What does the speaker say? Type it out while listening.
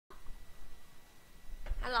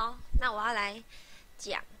那我要来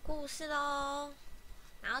讲故事喽。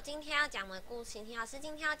然后今天要讲的故事，晴晴老师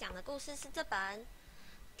今天要讲的故事是这本《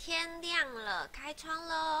天亮了，开窗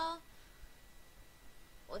喽》。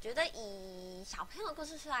我觉得以小朋友的故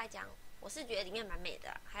事书来讲，我是觉得里面蛮美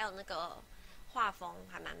的，还有那个画风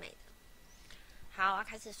还蛮美的。好，我要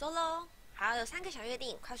开始说喽。好，有3个小约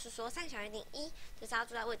定，快速说。3个小约定：一就是要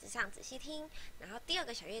坐在位置上仔细听。然后第2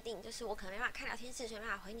个小约定就是我可能没办法看聊天室，所以没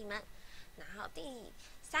办法回你们。然后第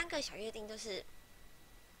3个小约定就是，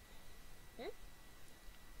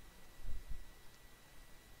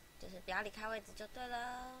就是不要离开位置就对了。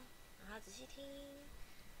然后仔细听，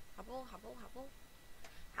好不？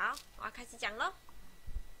好，我要开始讲喽。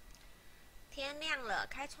天亮了，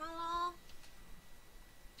开窗喽。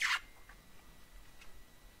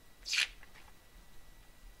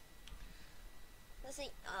这是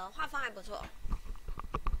画风还不错，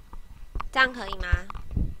这样可以吗？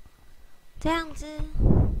这样子，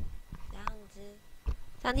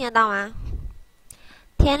这样听得到吗？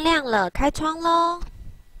天亮了，开窗喽。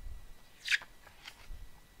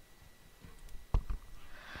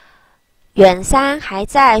远山还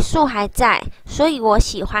在，树还在，所以我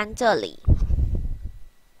喜欢这里。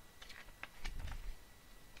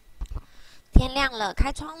天亮了，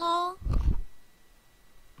开窗喽。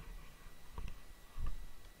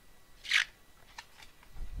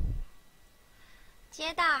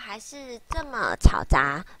街道还是这么嘈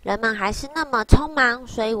杂，人们还是那么匆忙，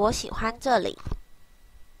所以我喜欢这里。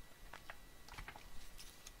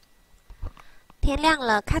天亮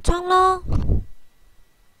了，开窗喽。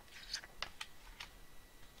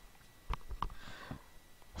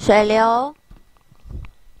水流，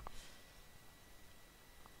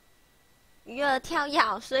鱼儿跳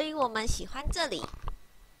跃，所以我们喜欢这里。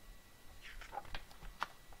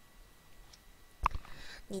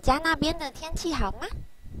你家那边的天气好吗？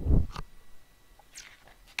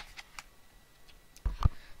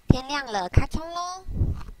天亮了，开窗喽。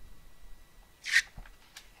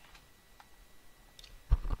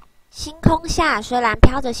星空下虽然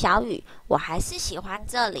飘着小雨，我还是喜欢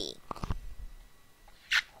这里。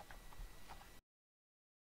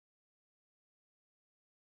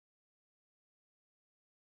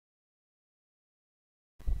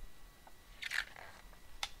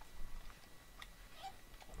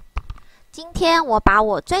今天我把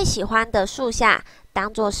我最喜欢的树下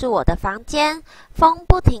当作是我的房间，风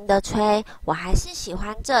不停地吹，我还是喜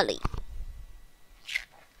欢这里。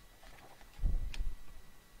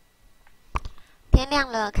天亮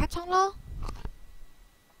了，开窗喽。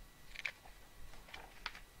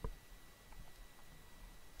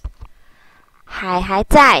海还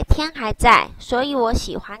在，天还在，所以我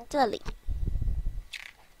喜欢这里。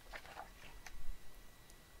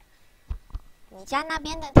你家那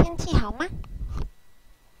边的天气好吗？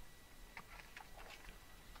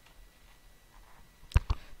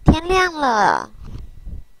天亮了，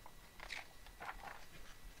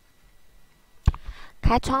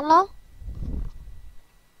开窗喽。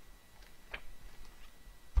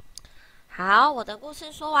好，我的故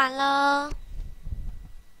事说完了。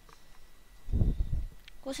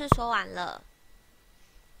故事说完了，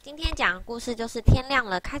今天讲的故事就是天亮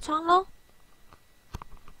了，开窗喽。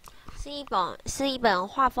是一本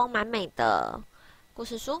画风蛮美的故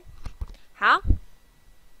事书。好，